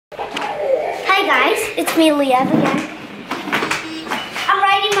Hi guys, it's me, Lievs again. I'm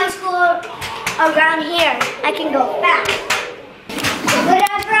riding my scooter around here. I can go fast.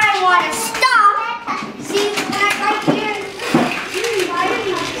 Whenever I want to stop, see when I ride here,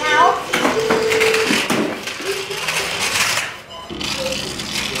 now.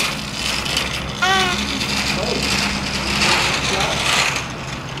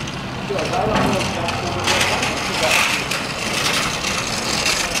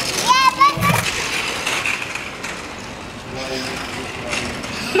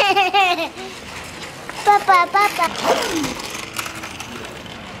 Papa.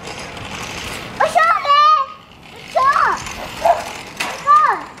 What's up, man? What's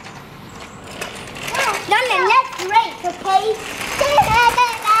up? London, let's race, okay?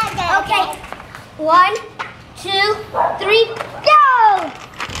 Okay. 1, 2, 3, go!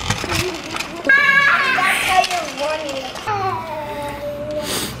 That's how you're warning.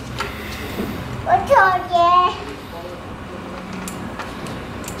 What's up, yeah?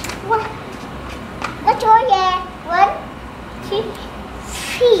 What? What's up, yeah? 1, 2,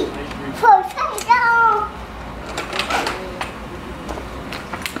 3, 4, 5, go!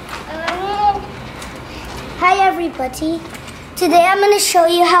 Hi everybody. Today I'm going to show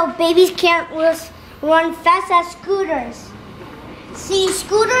you how babies can't run fast as scooters. See,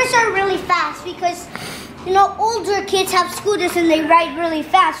 scooters are really fast because, you know, older kids have scooters and they ride really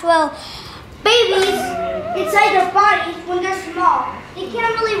fast. Well, babies, inside their bodies, when they're small, they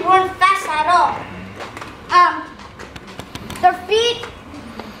can't really run fast at all. Their feet,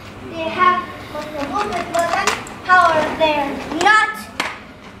 they have a little bit of them. However, they're not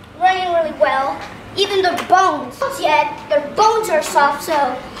running really well. Even their bones, yet their bones are soft,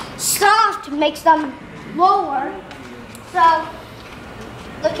 so soft makes them lower. So,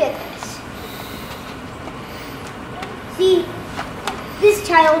 look at this. See, this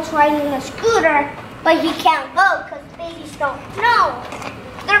child's riding a scooter, but he can't go because babies don't know.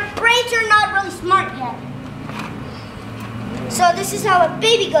 Their brains are not really smart yet. So this is how a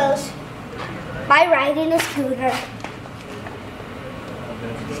baby goes, by riding a scooter.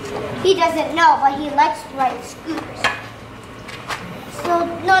 He doesn't know, but he likes to ride scooters. So,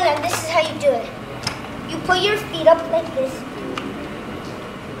 no, this is how you do it. You put your feet up like this.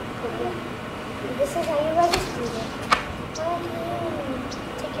 And this is how you ride a scooter.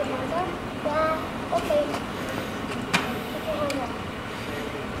 Take your hands up. Yeah, okay. Take your hands up.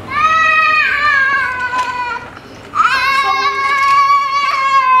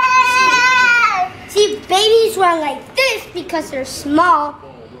 See, babies run like this because they're small.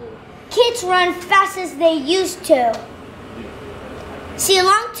 Kids run fast as they used to. See, a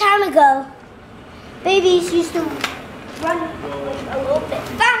long time ago, babies used to run a little bit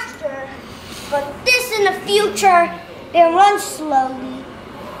faster, but this in the future, they run slowly.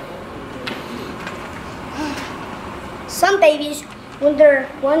 Some babies, when they're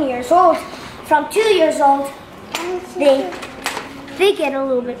 1 year old, from 2 years old, they get a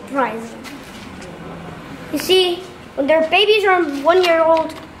little bit pricey. You see, when their babies are 1 year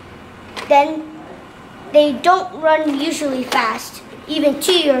old, then they don't run usually fast, even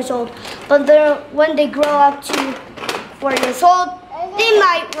 2 years old. But when they grow up to 4 years old, they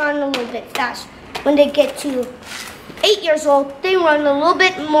might run a little bit fast. When they get to 8 years old, they run a little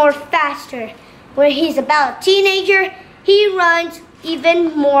bit more faster. When he's about a teenager, he runs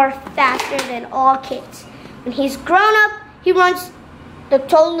even more faster than all kids. When he's grown up, he runs the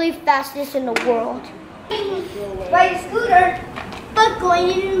totally fastest in the world. Ride a scooter, but going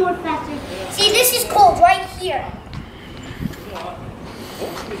even more faster. See, this is cold right here.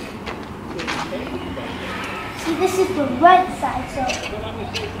 See, this is the red side, so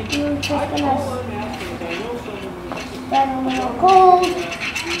you're just gonna get a little cold.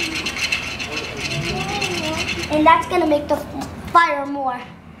 And that's gonna make the fire more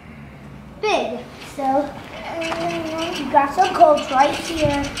big. So, you got some coals right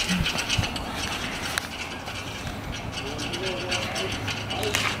here.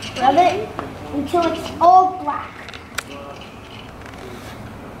 Rub it until it's all black.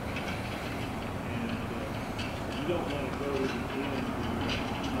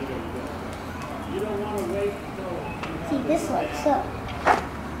 See, this looks so.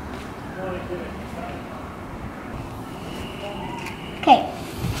 Okay,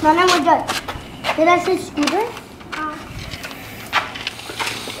 now we're done. Did I say scooter?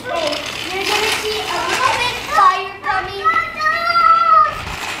 Okay, you're gonna see a little bit fire coming.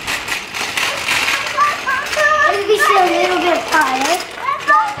 We see a little bit of fire.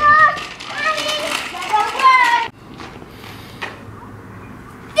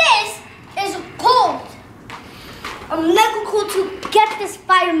 This is cold. A mega cool to get this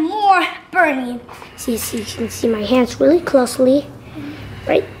fire more burning. turning. See, you can see my hands really closely.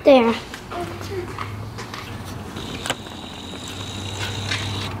 Right there.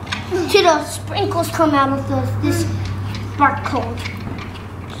 See the sprinkles come out of this barcode.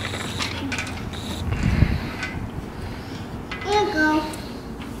 Here you go.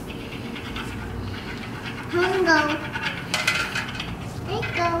 Here you go. There you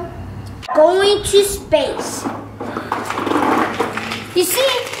go. Going to space. You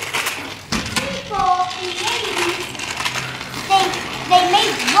see, people in the 80s, they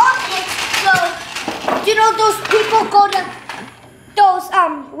made rockets. So, you know those people go to those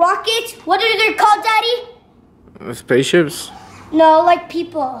rockets? What are they called, Daddy? Spaceships? No, like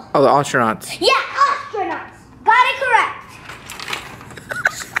people. Oh, the astronauts. Yeah, astronauts. Got it correct.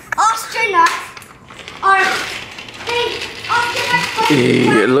 Astronauts are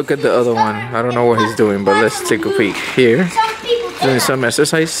Hey, look at the other one. I don't know what he's doing, but let's take a peek. Here, some people doing some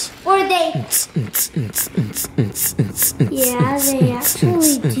exercise. or they. Yeah, they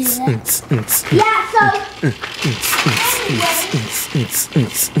actually do that. Yeah, so.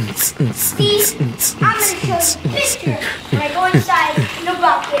 See, I'm gonna show you pictures when I go inside the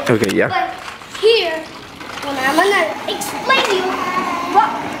rocket. Okay, yeah. But here, when I'm gonna explain to you what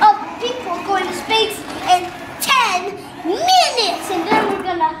people going to space in 10 minutes, and then we're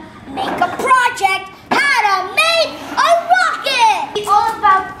gonna make a project how to make a rocket. It's all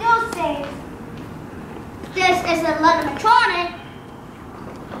about those things. This is an electronic.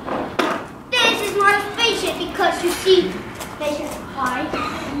 This is not a spaceship because you see, spaceship is high,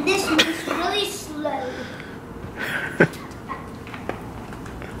 and this moves really slow.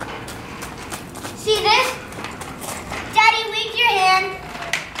 See this? Daddy, wave your hand.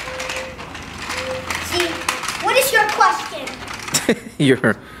 See, what is your question?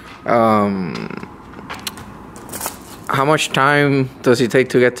 How much time does it take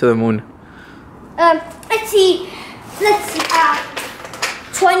to get to the moon? Let's see,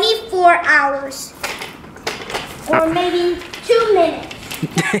 24 hours. Or maybe 2 minutes.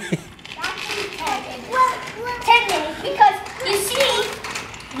 That's 10 minutes, because you see,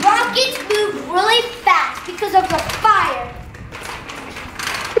 rockets move really fast because of the fire.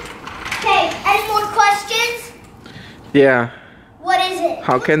 Okay, any more questions? Yeah. What is it?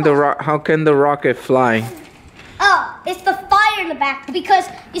 How can the rocket fly? Oh, it's the fire in the back, because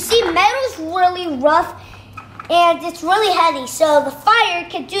you see metal's really rough and it's really heavy, so the fire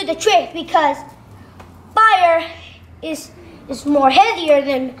can do the trick because fire is more heavier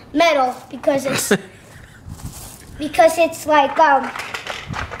than metal because it's it's like a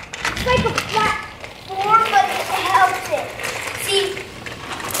flat form, but it helps it. See,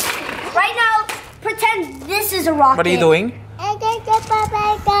 right now, pretend this is a rocket. What are you doing?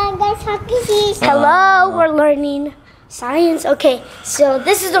 Hello, we're learning science. Okay, so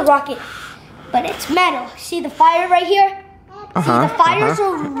this is a rocket, but it's metal. See the fire right here? See, the fire is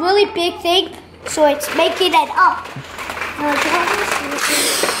a really big thing, so it's making it up.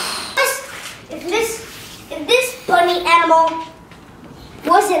 If this bunny animal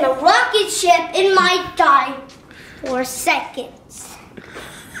was in a rocket ship, it might die for seconds.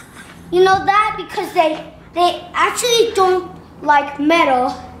 You know that? Because they actually don't like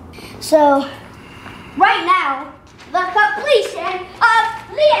metal. So right now, the completion of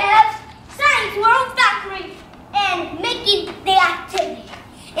Lievs Science World Factory and making the activity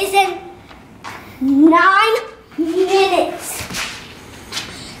is in 9 minutes.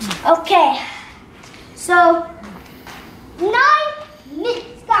 Okay, so 9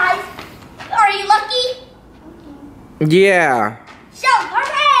 minutes, guys. Are you lucky? Yeah. So,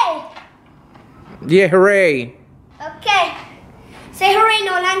 hooray! Yeah, hooray. Okay. Say hooray,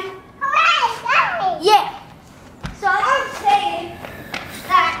 Nolan. Hooray! Yeah. So I'm saying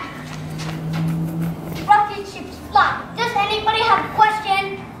that rocket ships fly. Does anybody have a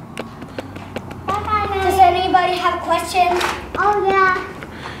question? Does anybody have a question? Oh yeah.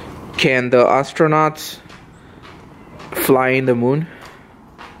 Can the astronauts fly in the moon?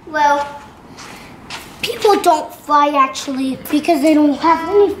 Well, people don't fly actually because they don't have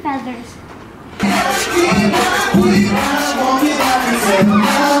any feathers.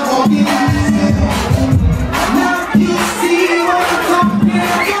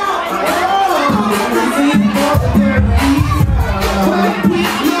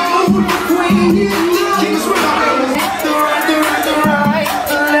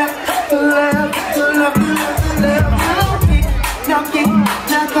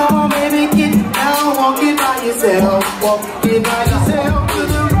 Walk